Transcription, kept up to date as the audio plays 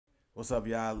What's up,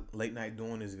 y'all? Late night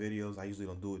doing these videos. I usually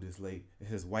don't do it this late. It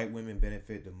says white women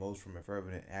benefit the most from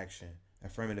affirmative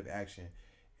action,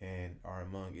 and are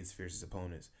among its fiercest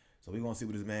opponents. So we're gonna see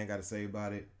what this man got to say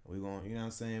about it. We're gonna, you know what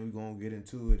I'm saying? We're gonna get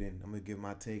into it, and I'm gonna give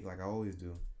my take like I always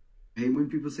do. I hate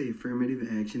when people say affirmative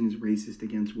action is racist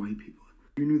against white people.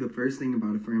 If you knew the first thing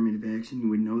about affirmative action, you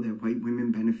would know that white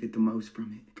women benefit the most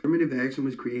from it. Affirmative action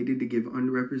was created to give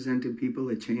underrepresented people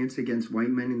a chance against white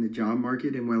men in the job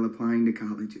market and while applying to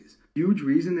colleges. Huge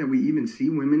reason that we even see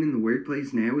women in the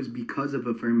workplace now is because of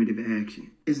affirmative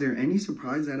action. Is there any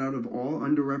surprise that out of all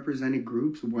underrepresented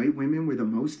groups, white women were the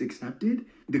most accepted?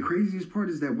 The craziest part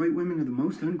is that white women are the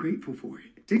most ungrateful for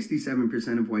it.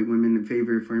 67% of white women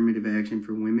favor affirmative action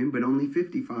for women, but only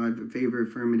 55% favor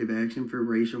affirmative action for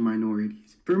racial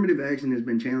minorities. Affirmative action has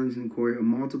been challenged in court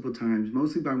multiple times,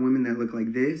 mostly by women that look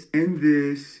like this and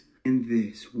this and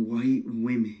this, white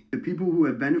women. The people who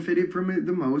have benefited from it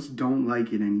the most don't like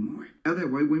it anymore. Now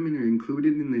that white women are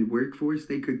included in the workforce,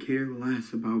 they could care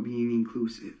less about being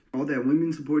inclusive. All that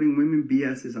women supporting women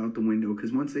BS is out the window,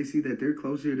 because once they see that they're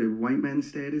closer to white men's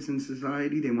status in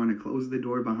society, they want to close the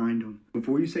door behind them.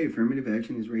 Before you say affirmative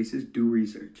action is racist, do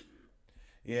research.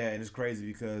 Yeah, and it's crazy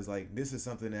because like this is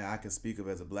something that I can speak of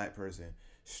as a black person,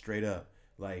 straight up.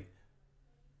 Like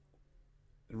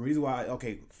the reason why,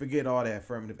 okay, forget all that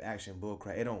affirmative action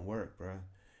bullcrap. It don't work, bro.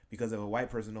 Because if a white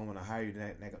person don't want to hire you,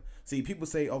 see, people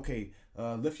say, okay,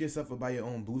 lift yourself up by your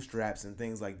own bootstraps and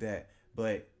things like that.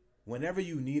 But whenever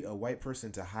you need a white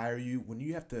person to hire you, when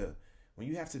you have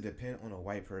to depend on a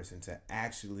white person to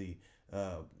actually,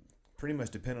 pretty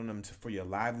much depend on them for your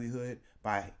livelihood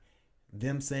by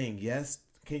them saying yes,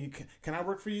 can I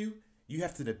work for you? You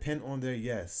have to depend on their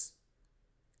yes.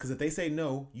 Because if they say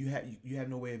no, you have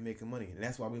no way of making money, and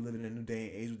that's why we live in a new day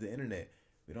and age with the internet.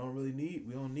 We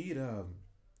don't need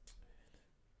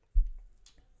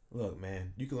Look,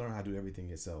 man, you can learn how to do everything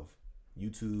yourself.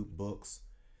 YouTube, books,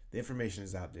 the information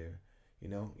is out there. You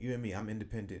know, even me, I'm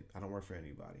independent. I don't work for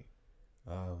anybody,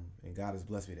 and God has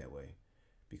blessed me that way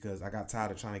because I got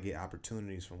tired of trying to get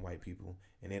opportunities from white people,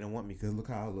 and they don't want me because look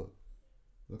how I look.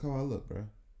 Look how I look, bro.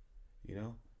 You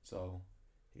know, so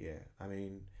yeah, I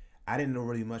mean. I didn't know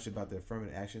really much about the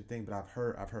affirmative action thing, but I've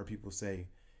heard people say,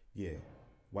 yeah,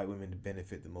 white women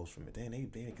benefit the most from it. Damn, they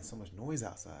making so much noise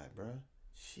outside, bro.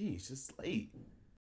 Sheesh, it's late.